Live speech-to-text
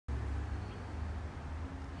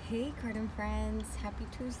Hey garden friends, happy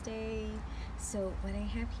Tuesday. So what I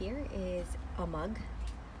have here is a mug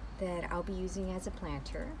that I'll be using as a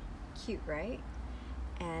planter. Cute, right?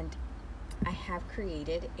 And I have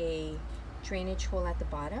created a drainage hole at the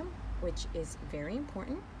bottom, which is very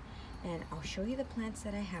important. And I'll show you the plants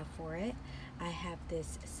that I have for it. I have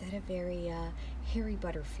this Sedeveria hairy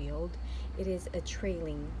Butterfeild. It is a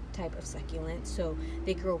trailing type of succulent, so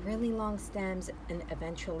they grow really long stems and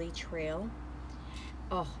eventually trail.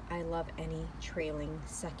 Oh, I love any trailing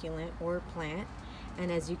succulent or plant.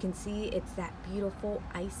 And as you can see, it's that beautiful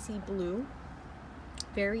icy blue.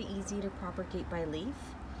 Very easy to propagate by leaf.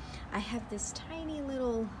 I have this tiny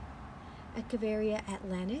little Echeveria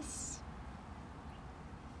Atlantis.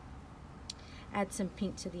 Add some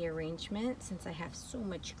pink to the arrangement since I have so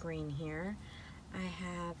much green here. I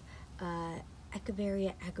have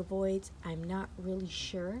Echeveria Agavoides. I'm not really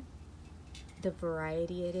sure the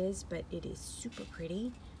variety it is, but it is super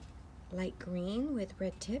pretty. Light green with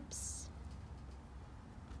red tips.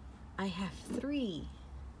 I have 3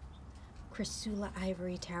 Crassula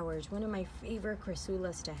ivory towers, one of my favorite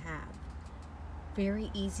Crassulas to have.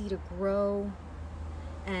 Very easy to grow,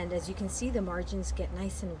 and as you can see, the margins get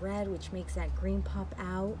nice and red, which makes that green pop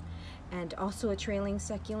out. And also a trailing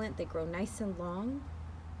succulent, they grow nice and long.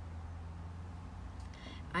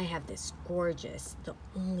 I have this gorgeous, the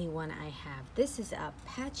only one I have. This is a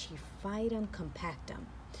Pachyphytum Compactum.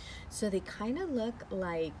 So they kind of look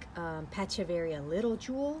like Pachyphytum little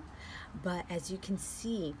jewel, but as you can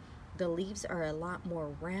see, the leaves are a lot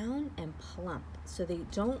more round and plump, so they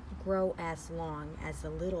don't grow as long as the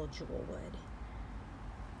little jewel would.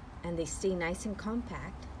 And they stay nice and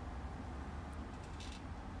compact.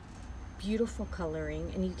 Beautiful coloring,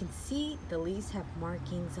 and you can see the leaves have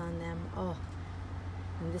markings on them. Oh.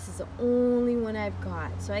 And this is the only one I've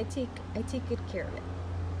got, so I take good care of it.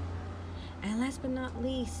 And last but not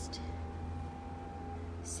least,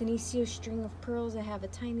 Senecio string of pearls. I have a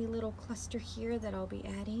tiny little cluster here that I'll be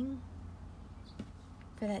adding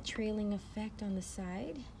for that trailing effect on the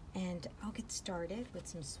side. And I'll get started with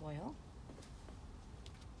some soil.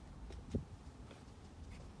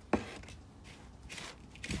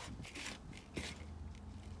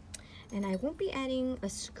 And I won't be adding a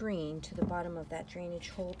screen to the bottom of that drainage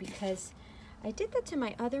hole because I did that to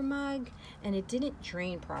my other mug and it didn't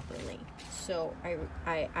drain properly. So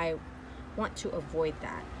I want to avoid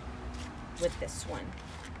that with this one.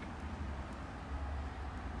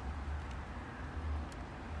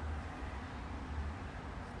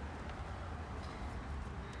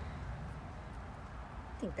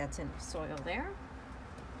 I think that's enough soil there.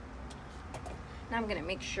 Now I'm gonna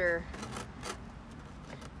make sure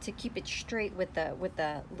to keep it straight with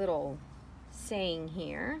the little saying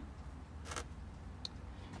here.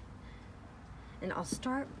 And I'll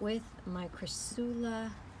start with my Crassula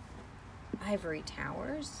ivory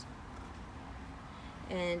towers.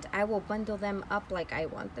 And I will bundle them up like I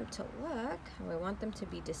want them to look, how I want them to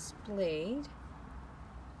be displayed.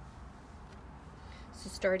 So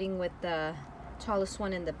starting with the tallest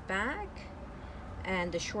one in the back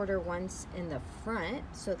and the shorter ones in the front,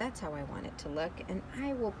 so that's how I want it to look. And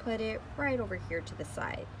I will put it right over here to the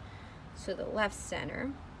side, so the left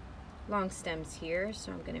center. Long stems here,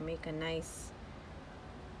 so I'm going to make a nice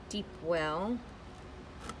deep well.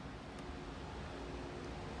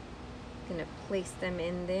 Going to place them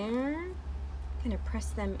in there, going to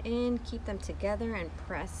press them in, keep them together, and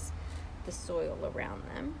press the soil around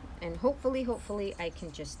them. And hopefully I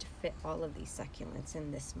can just fit all of these succulents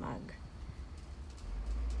in this mug.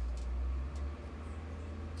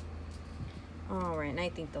 All right, and I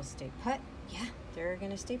think they'll stay put. Yeah, they're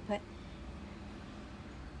gonna stay put.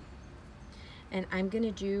 And I'm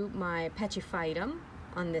gonna do my Pachyphytum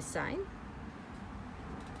on this side,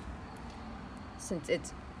 since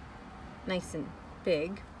it's nice and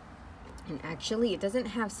big. And actually, it doesn't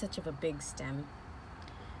have such of a big stem,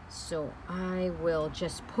 so I will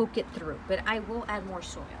just poke it through, but I will add more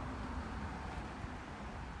soil.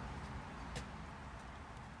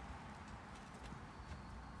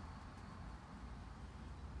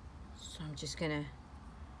 I'm just gonna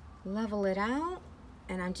level it out,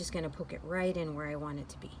 and I'm just gonna poke it right in where I want it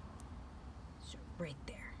to be. So right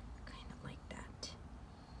there, kind of like that.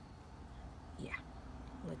 Yeah,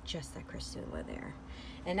 I'll adjust that Crassula there.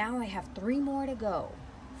 And now I have 3 more to go,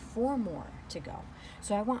 4 more to go.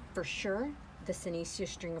 So I want for sure the Senecio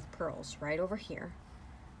string of pearls right over here.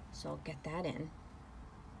 So I'll get that in.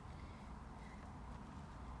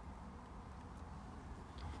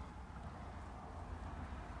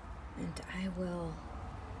 And I will,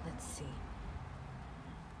 let's see.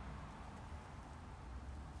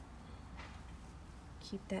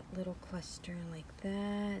 keep that little cluster like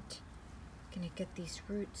that. Gonna get these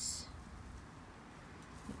roots.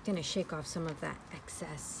 I'm gonna shake off some of that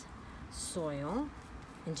excess soil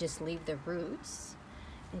and just leave the roots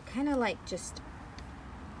and kind of like just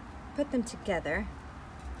put them together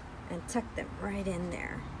and tuck them right in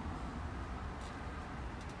there.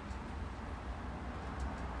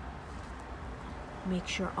 Make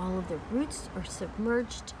sure all of the roots are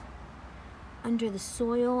submerged under the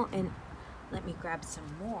soil, and let me grab some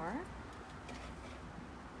more.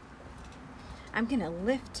 I'm gonna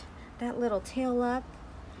lift that little tail up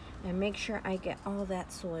and make sure I get all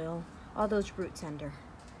that soil, all those roots under.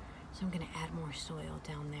 So I'm gonna add more soil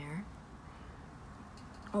down there.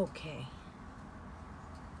 Okay,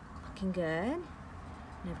 looking good. And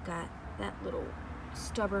I've got that little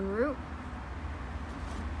stubborn root.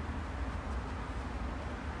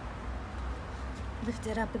 Lift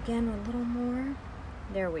it up again a little more.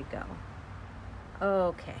 There we go.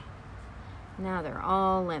 Okay, now they're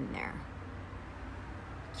all in there.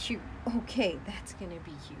 Cute. Okay, that's gonna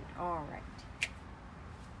be cute. All right.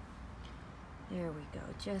 There we go,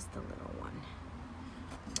 just a little one.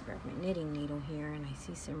 I'll grab my knitting needle here and I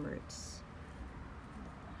see some roots.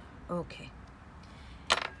 Okay.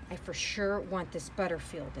 I for sure want this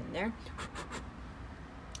Butterfeild in there.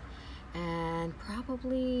 And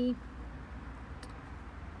probably,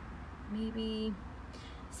 maybe,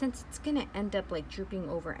 since it's gonna end up like drooping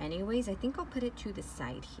over anyways, I think I'll put it to the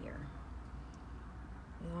side here.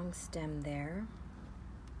 Long stem there.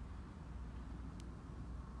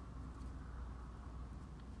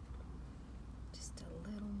 Just a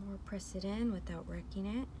little more, press it in without wrecking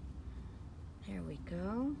it. There we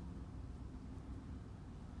go.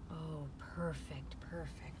 Oh, perfect,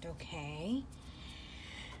 perfect. Okay.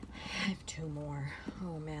 I have two more.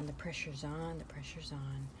 Oh man, the pressure's on, the pressure's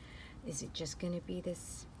on. Is it just gonna be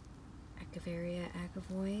this Echeveria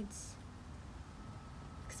Agavoides?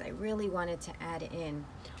 Because I really wanted to add in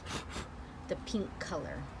the pink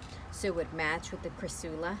color so it would match with the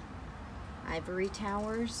Crassula Ivory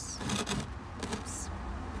towers. Oops.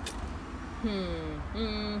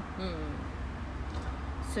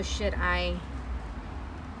 So should I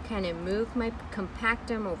kind of move my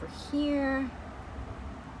compactum over here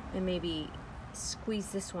and maybe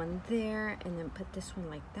squeeze this one there and then put this one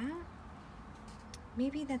like that?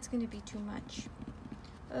 Maybe that's gonna be too much.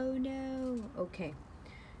 Oh no. Okay,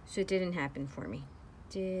 so it didn't happen for me.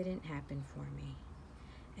 Didn't happen for me.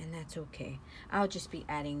 And that's okay. I'll just be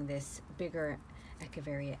adding this bigger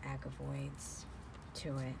Echeveria Agavoides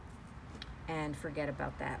to it and forget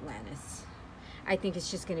about that Atlantis. I think it's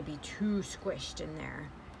just gonna be too squished in there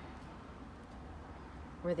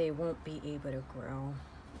where they won't be able to grow.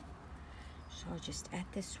 So I'll just add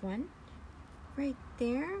this one right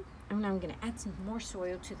there. And I'm gonna add some more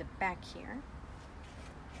soil to the back here.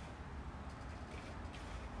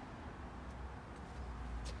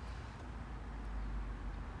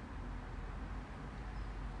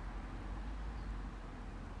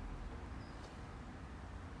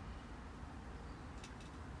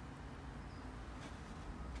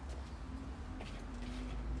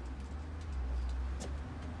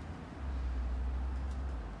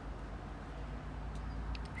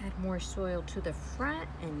 Add more soil to the front,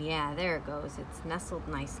 and yeah, there it goes. It's nestled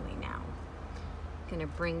nicely now. Gonna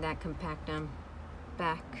bring that compactum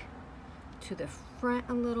back to the front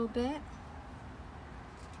a little bit.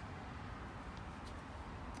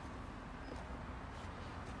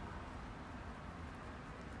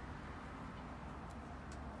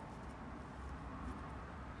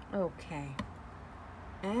 Okay,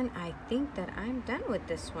 and I think that I'm done with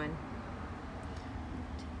this one.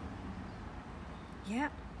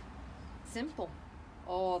 Yep. Simple.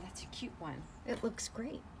 Oh, that's a cute one. It looks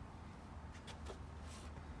great.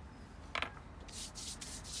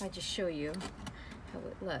 I'll just show you how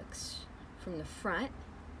it looks from the front.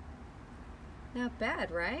 Not bad,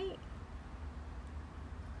 right?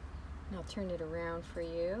 And I'll turn it around for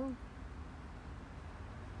you.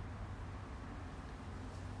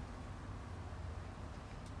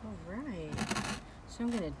 All right. So I'm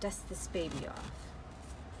going to dust this baby off.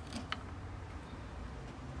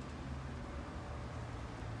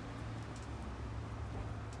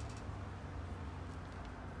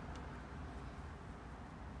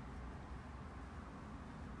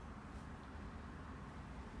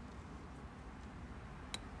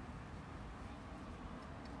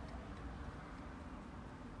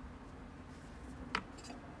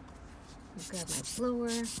 Grab my blower.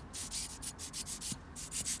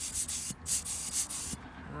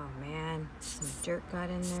 Oh man, some dirt got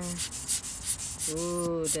in there.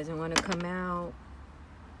 Ooh, doesn't want to come out.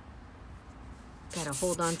 Gotta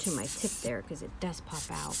hold on to my tip there because it does pop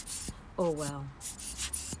out. Oh well.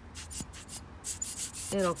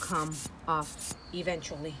 It'll come off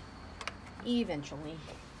eventually. Eventually.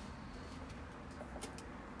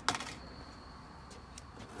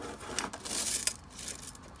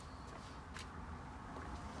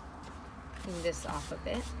 Clean this off a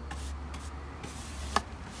bit.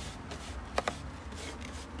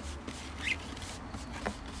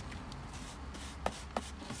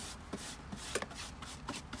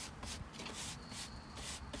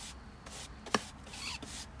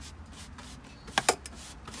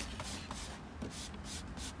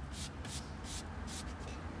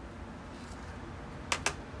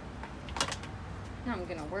 Now I'm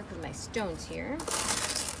going to work with my stones here.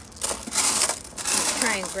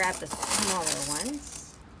 Try and grab the smaller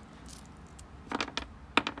ones.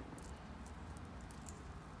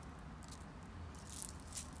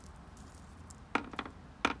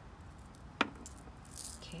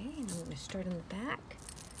 Okay, and I'm going to start in the back.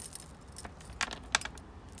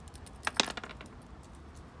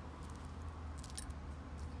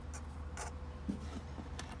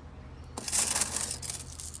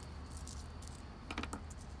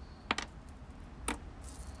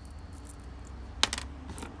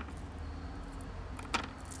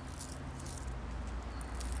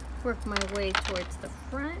 Work my way towards the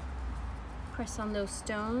front, press on those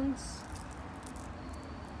stones.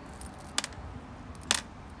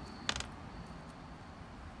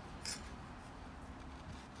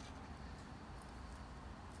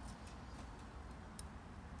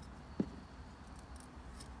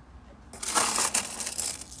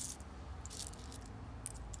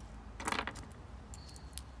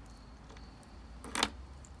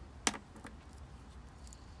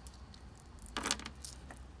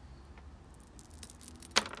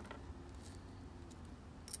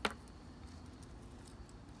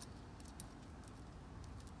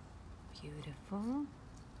 Beautiful.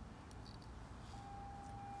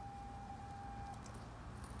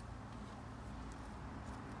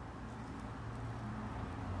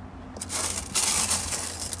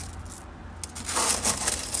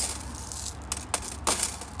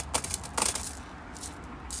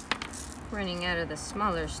 Running out of the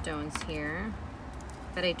smaller stones here,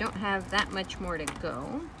 but I don't have that much more to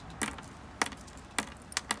go.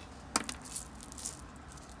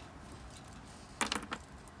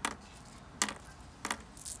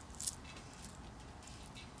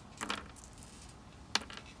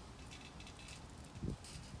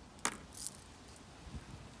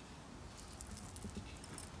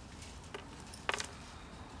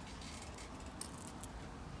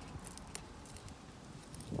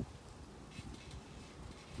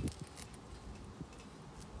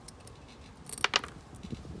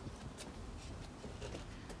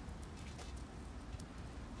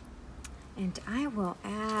 And I will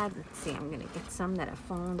add, let's see, I'm gonna get some that have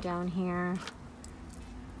fallen down here.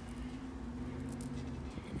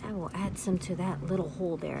 And I will add some to that little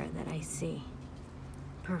hole there that I see.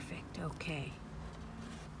 Perfect, okay.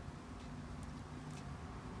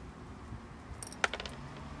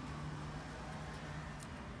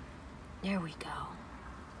 There we go,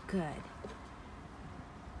 good.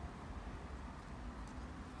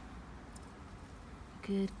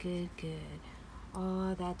 Good, good, good.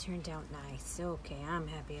 Oh, that turned out nice. Okay, I'm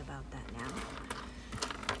happy about that now.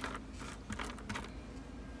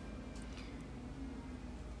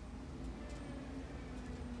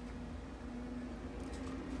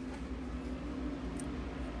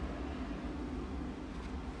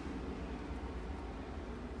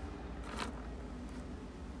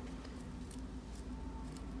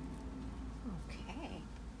 Okay,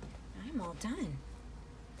 I'm all done.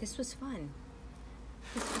 This was fun.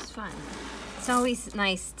 This was fun. It's always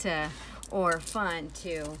nice to, or fun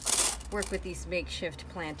to, work with these makeshift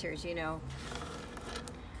planters, you know.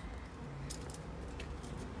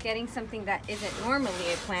 Getting something that isn't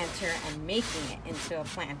normally a planter and making it into a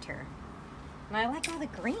planter. And I like all the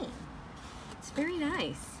green. It's very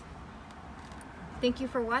nice. Thank you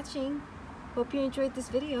for watching. Hope you enjoyed this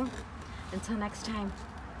video. Until next time,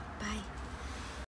 bye.